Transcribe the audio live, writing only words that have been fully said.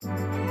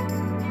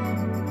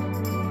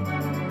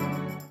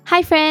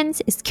Hi,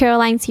 friends, it's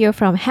Caroline here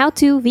from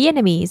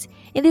HowToVietnamese.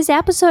 In this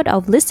episode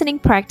of Listening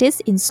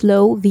Practice in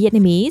Slow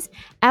Vietnamese,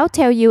 I'll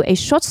tell you a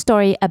short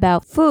story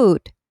about food,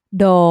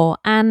 đồ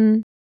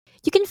ăn.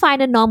 You can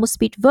find a normal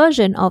speed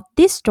version of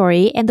this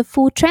story and the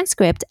full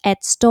transcript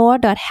at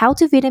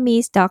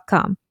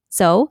store.howtovietnamese.com.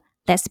 So,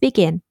 let's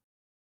begin.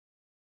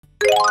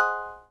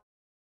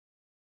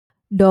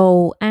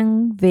 Đồ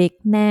ăn Việt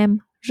Nam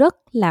rất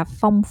là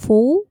phong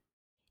phú.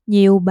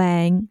 Nhiều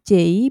bạn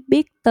chỉ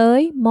biết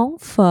tới món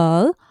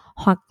phở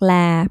hoặc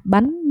là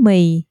bánh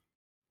mì.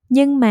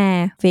 Nhưng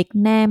mà Việt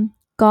Nam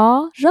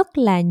có rất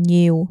là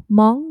nhiều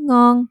món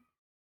ngon.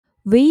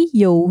 Ví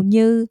dụ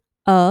như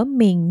ở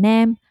miền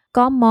Nam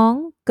có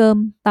món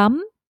cơm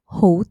tấm,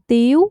 hủ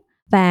tiếu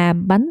và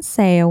bánh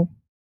xèo.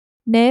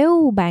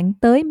 Nếu bạn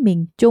tới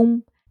miền Trung,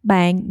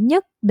 bạn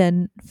nhất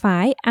định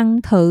phải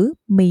ăn thử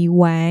mì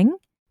Quảng,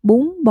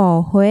 bún bò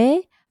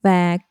Huế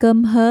và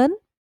cơm hến.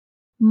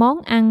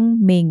 Món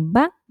ăn miền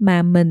Bắc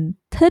mà mình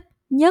thích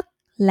nhất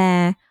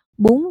là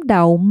bún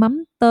đậu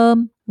mắm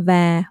tôm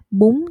và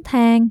bún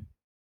thang.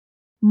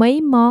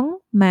 Mấy món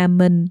mà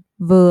mình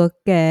vừa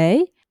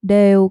kể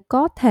đều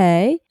có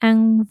thể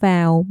ăn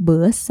vào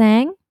bữa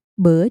sáng,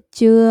 bữa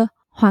trưa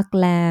hoặc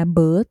là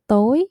bữa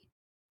tối.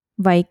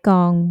 Vậy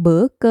còn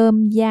bữa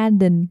cơm gia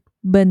đình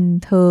bình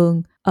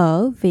thường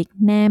ở Việt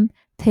Nam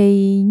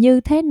thì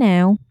như thế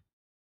nào?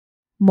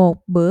 Một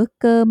bữa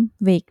cơm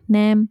Việt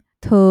Nam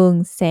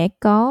thường sẽ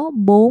có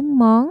 4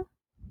 món: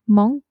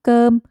 món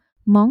cơm,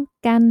 món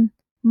canh,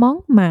 món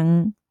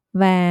mặn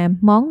và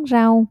món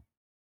rau.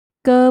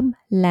 Cơm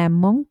là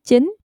món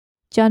chính,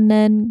 cho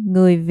nên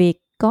người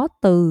Việt có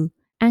từ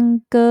ăn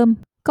cơm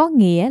có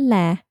nghĩa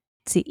là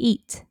to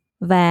eat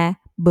và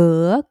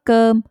bữa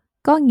cơm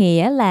có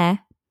nghĩa là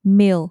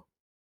meal.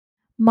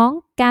 Món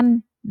canh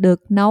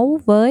được nấu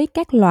với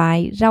các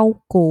loại rau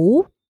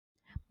củ.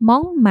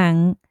 Món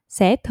mặn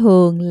sẽ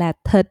thường là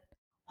thịt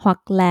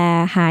hoặc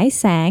là hải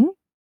sản.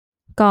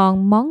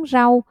 Còn món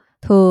rau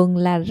thường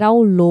là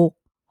rau luộc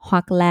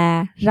hoặc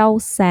là rau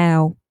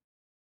xào.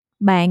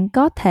 Bạn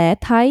có thể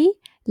thấy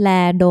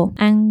là đồ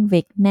ăn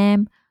Việt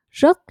Nam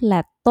rất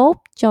là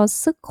tốt cho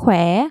sức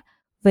khỏe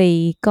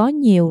vì có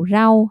nhiều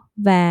rau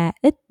và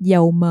ít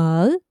dầu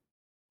mỡ.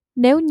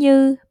 Nếu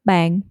như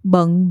bạn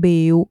bận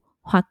bịu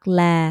hoặc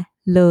là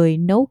lười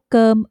nấu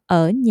cơm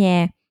ở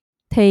nhà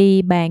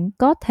thì bạn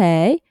có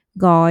thể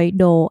gọi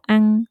đồ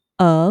ăn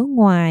ở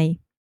ngoài.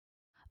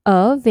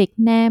 Ở Việt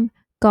Nam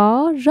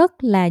có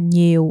rất là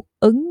nhiều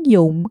ứng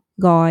dụng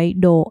gọi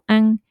đồ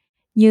ăn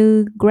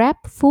như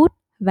GrabFood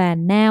và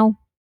Now.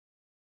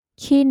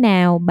 Khi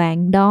nào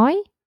bạn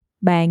đói,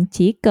 bạn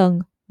chỉ cần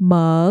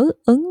mở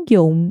ứng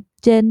dụng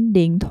trên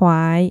điện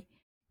thoại,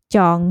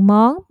 chọn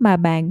món mà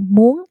bạn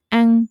muốn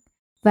ăn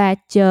và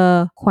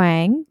chờ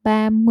khoảng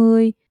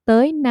 30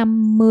 tới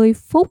 50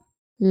 phút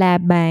là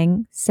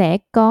bạn sẽ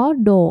có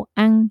đồ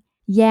ăn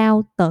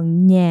giao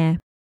tận nhà.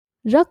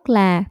 Rất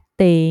là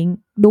tiện,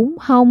 đúng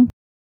không?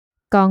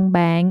 Còn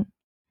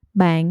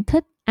bạn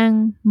thích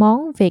ăn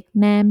món Việt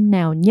Nam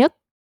nào nhất?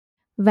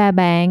 Và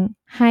bạn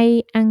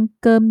hay ăn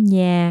cơm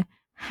nhà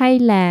hay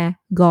là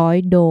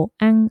gọi đồ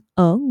ăn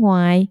ở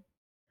ngoài?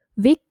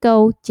 Viết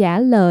câu trả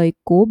lời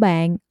của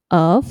bạn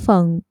ở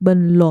phần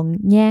bình luận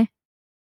nha.